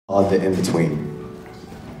all the in-between.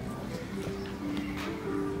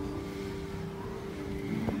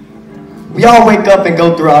 We all wake up and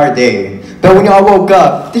go through our day. But when y'all woke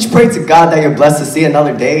up, did you pray to God that you're blessed to see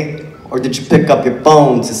another day? Or did you pick up your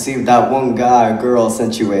phone to see if that one guy or girl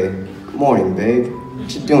sent you a "Morning, babe,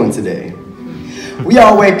 what you doing today?" We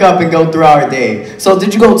all wake up and go through our day. So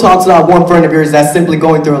did you go talk to that one friend of yours that's simply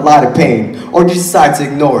going through a lot of pain? Or did you decide to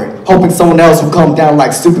ignore it, hoping someone else will come down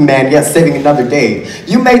like Superman, yet saving another day?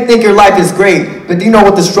 You may think your life is great, but do you know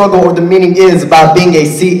what the struggle or the meaning is about being a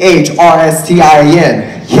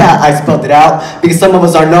CHRSTIN? Yeah, I spelled it out, because some of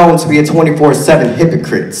us are known to be a 24/7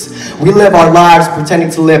 hypocrites. We live our lives pretending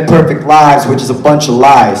to live perfect lives, which is a bunch of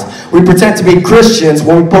lies. We pretend to be Christians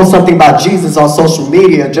when we post something about Jesus on social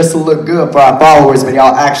media just to look good for our followers, but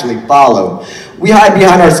y'all actually follow. We hide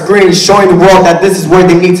behind our screens showing the world that this is where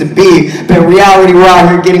they need to be, but in reality we're out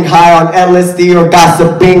here getting high on LSD or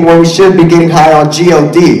gossiping when we should be getting high on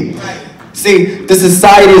GOD. See, the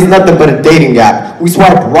society is nothing but a dating app. We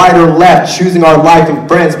swipe right or left, choosing our life and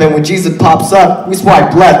friends, but when Jesus pops up, we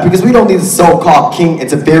swipe left because we don't need the so-called king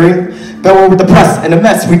interfering. But when we're depressed and a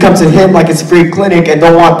mess, we come to him like it's a free clinic and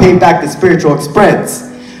don't want to pay back the spiritual expense.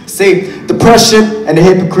 See, depression and a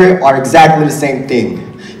hypocrite are exactly the same thing.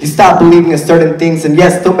 You stop believing in certain things and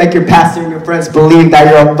yet still make your pastor and your friends believe that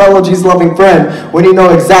you're a fellow Jesus-loving friend when you know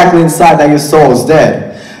exactly inside that your soul is dead.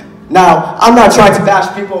 Now, I'm not trying to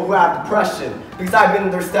bash people who have depression, because I've been in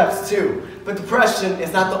their steps too. But depression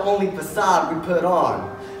is not the only facade we put on.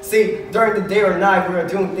 See, during the day or night, we are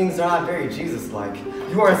doing things that are not very Jesus-like.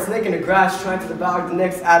 You are a snake in the grass trying to devour the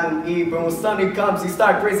next Adam and Eve, but when Sunday comes, you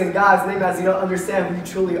start praising God's name as you don't understand who you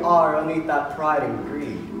truly are underneath that pride and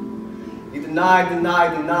greed. You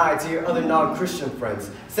deny to your other non-Christian friends,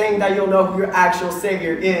 saying that you'll know who your actual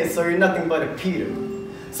Savior is, so you're nothing but a Peter.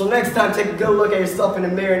 So next time, take a good look at yourself in the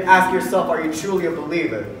mirror and ask yourself, are you truly a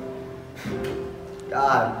believer?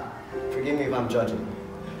 God, forgive me if I'm judging.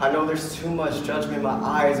 I know there's too much judgment in my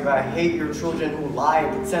eyes, but I hate your children who lie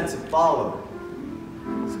and pretend to follow.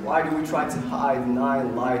 So why do we try to hide, deny,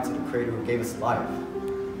 and lie to the Creator who gave us life?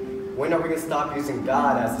 When are we going to stop using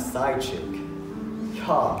God as a side chick?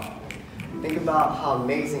 Y'all, think about how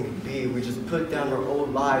amazing it would be if we just put down our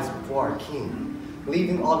old lives before our King,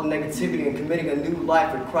 leaving all the negativity and committing a new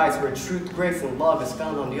life with Christ where truth, grace, and love is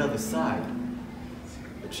found on the other side.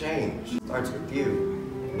 The change starts with you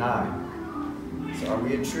and I. So are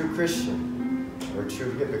we a true Christian or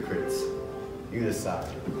true hypocrites? You decide.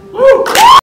 Woo!